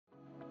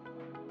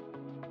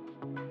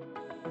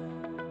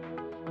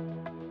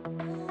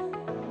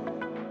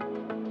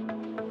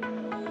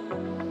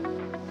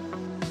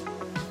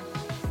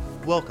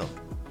Welcome.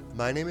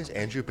 My name is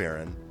Andrew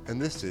Barron,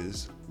 and this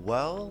is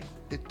Well,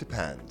 It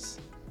Depends,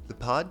 the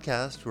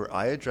podcast where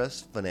I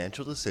address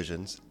financial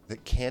decisions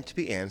that can't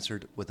be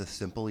answered with a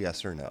simple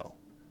yes or no.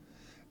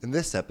 In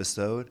this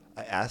episode,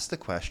 I ask the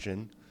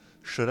question,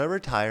 should I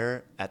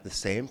retire at the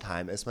same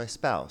time as my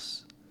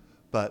spouse?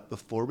 But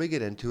before we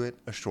get into it,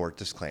 a short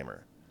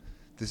disclaimer.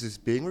 This is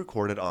being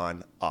recorded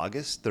on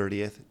August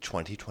 30th,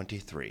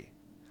 2023.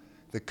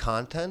 The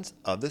contents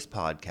of this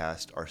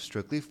podcast are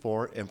strictly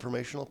for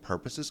informational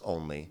purposes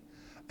only,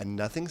 and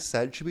nothing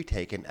said should be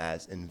taken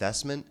as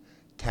investment,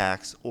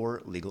 tax,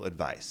 or legal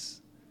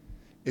advice.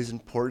 It is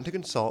important to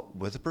consult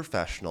with a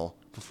professional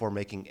before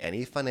making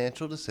any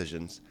financial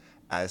decisions,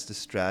 as the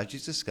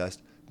strategies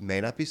discussed may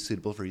not be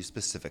suitable for you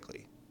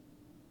specifically.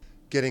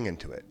 Getting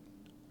into it.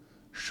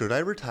 Should I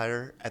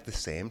retire at the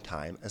same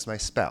time as my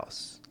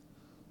spouse?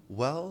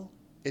 Well,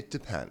 it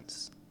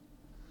depends.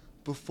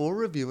 Before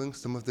reviewing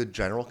some of the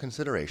general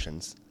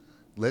considerations,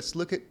 let's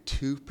look at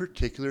two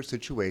particular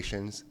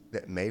situations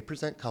that may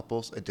present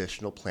couples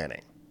additional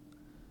planning.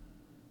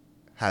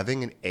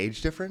 Having an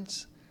age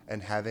difference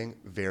and having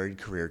varied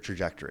career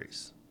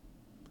trajectories.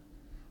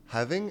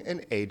 Having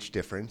an age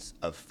difference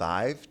of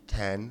 5,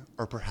 10,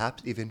 or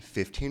perhaps even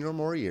 15 or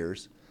more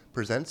years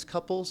presents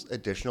couples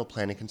additional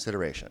planning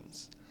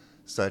considerations,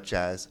 such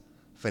as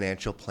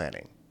financial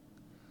planning.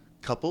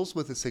 Couples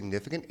with a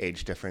significant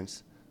age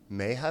difference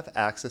may have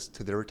access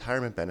to their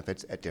retirement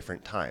benefits at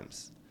different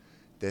times.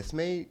 This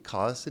may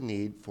cause the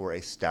need for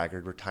a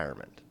staggered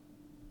retirement.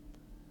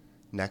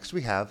 Next,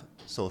 we have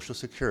Social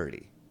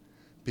Security.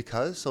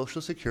 Because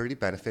Social Security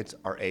benefits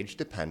are age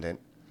dependent,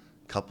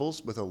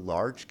 couples with a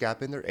large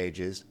gap in their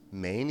ages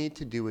may need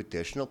to do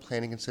additional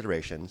planning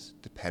considerations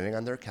depending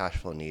on their cash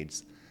flow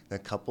needs than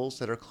couples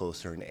that are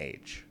closer in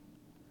age.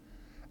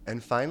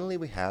 And finally,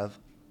 we have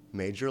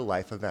major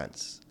life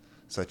events,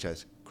 such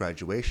as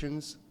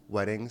graduations,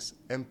 weddings,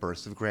 and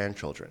births of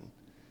grandchildren.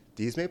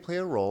 These may play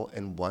a role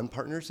in one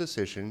partner's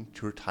decision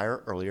to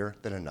retire earlier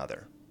than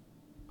another.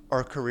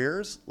 Our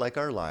careers, like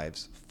our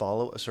lives,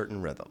 follow a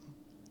certain rhythm.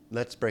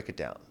 Let's break it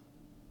down.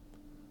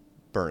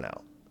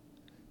 Burnout.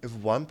 If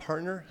one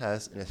partner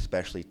has an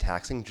especially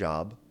taxing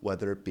job,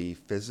 whether it be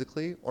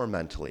physically or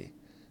mentally,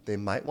 they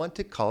might want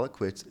to call it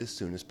quits as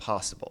soon as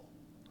possible.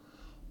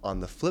 On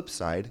the flip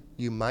side,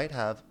 you might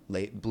have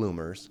late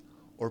bloomers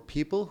or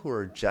people who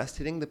are just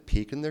hitting the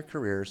peak in their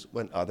careers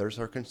when others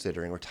are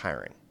considering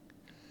retiring.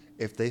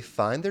 If they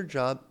find their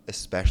job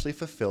especially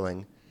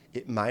fulfilling,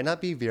 it might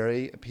not be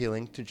very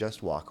appealing to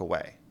just walk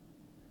away.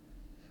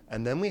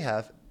 And then we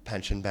have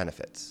pension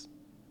benefits.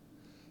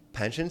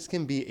 Pensions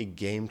can be a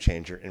game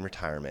changer in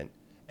retirement,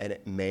 and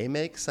it may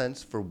make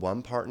sense for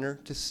one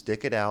partner to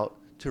stick it out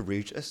to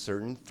reach a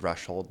certain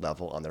threshold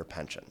level on their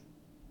pension.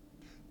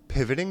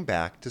 Pivoting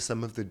back to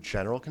some of the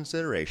general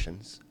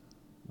considerations,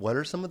 what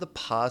are some of the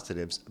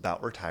positives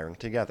about retiring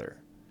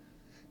together?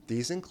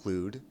 These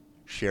include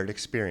shared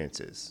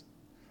experiences.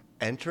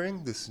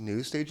 Entering this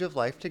new stage of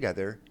life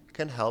together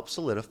can help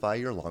solidify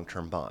your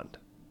long-term bond.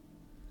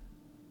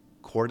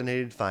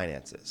 Coordinated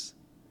finances.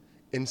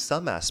 In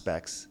some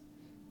aspects,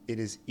 it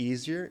is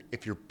easier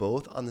if you're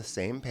both on the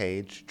same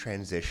page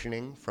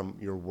transitioning from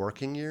your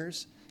working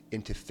years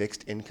into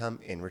fixed income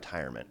in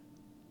retirement.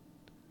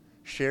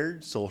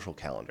 Shared social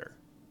calendar.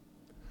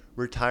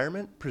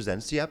 Retirement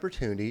presents the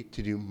opportunity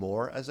to do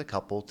more as a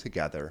couple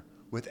together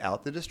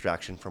without the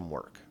distraction from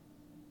work.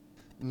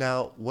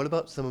 Now, what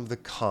about some of the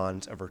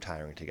cons of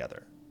retiring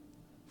together?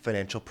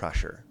 Financial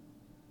pressure.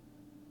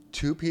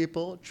 Two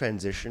people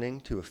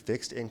transitioning to a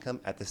fixed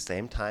income at the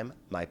same time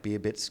might be a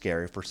bit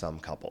scary for some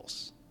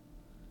couples.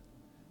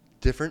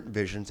 Different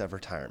visions of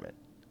retirement.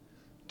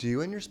 Do you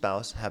and your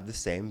spouse have the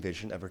same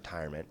vision of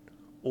retirement,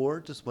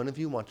 or does one of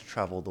you want to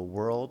travel the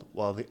world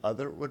while the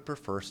other would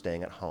prefer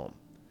staying at home?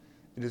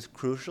 It is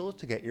crucial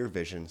to get your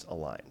visions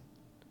aligned.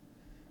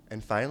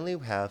 And finally,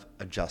 we have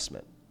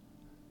adjustment.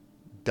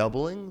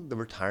 Doubling the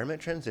retirement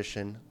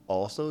transition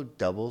also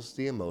doubles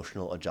the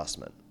emotional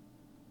adjustment.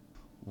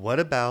 What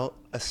about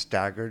a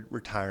staggered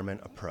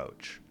retirement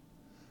approach?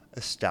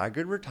 A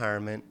staggered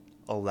retirement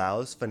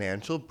allows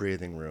financial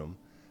breathing room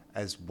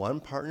as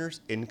one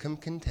partner's income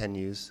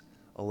continues,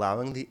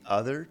 allowing the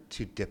other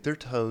to dip their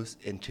toes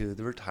into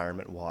the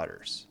retirement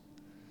waters.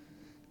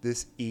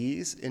 This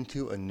ease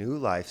into a new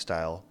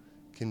lifestyle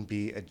can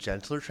be a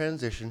gentler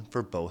transition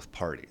for both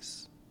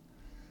parties.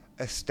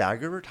 A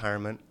staggered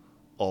retirement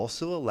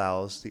also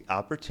allows the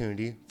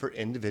opportunity for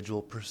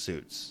individual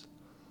pursuits.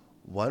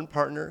 One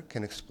partner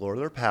can explore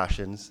their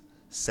passions,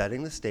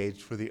 setting the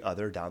stage for the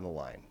other down the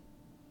line.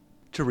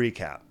 To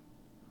recap,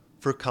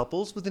 for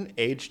couples with an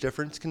age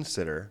difference,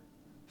 consider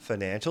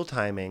financial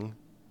timing,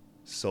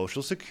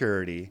 Social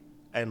Security,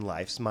 and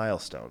life's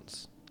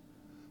milestones.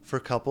 For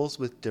couples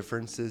with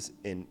differences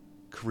in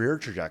career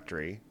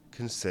trajectory,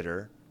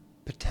 consider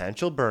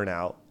potential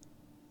burnout,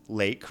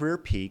 late career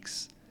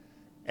peaks,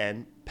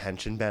 and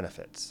pension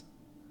benefits.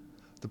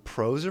 The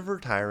pros of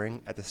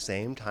retiring at the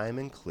same time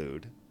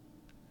include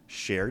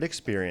shared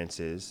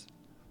experiences,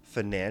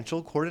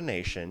 financial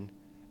coordination,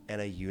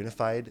 and a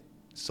unified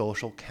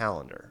social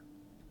calendar.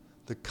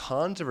 The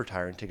cons of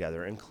retiring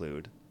together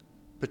include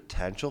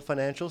potential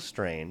financial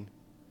strain,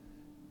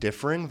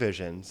 differing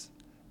visions,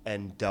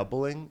 and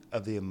doubling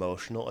of the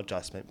emotional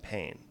adjustment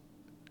pain.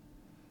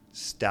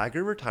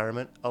 Staggered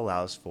retirement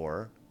allows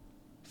for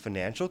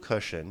financial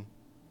cushion,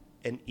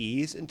 an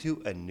ease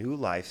into a new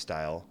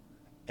lifestyle,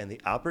 and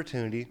the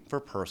opportunity for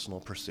personal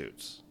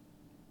pursuits.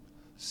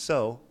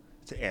 So,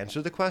 to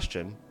answer the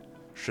question,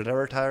 should I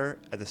retire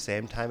at the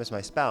same time as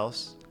my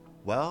spouse?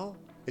 Well,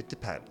 it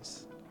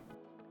depends.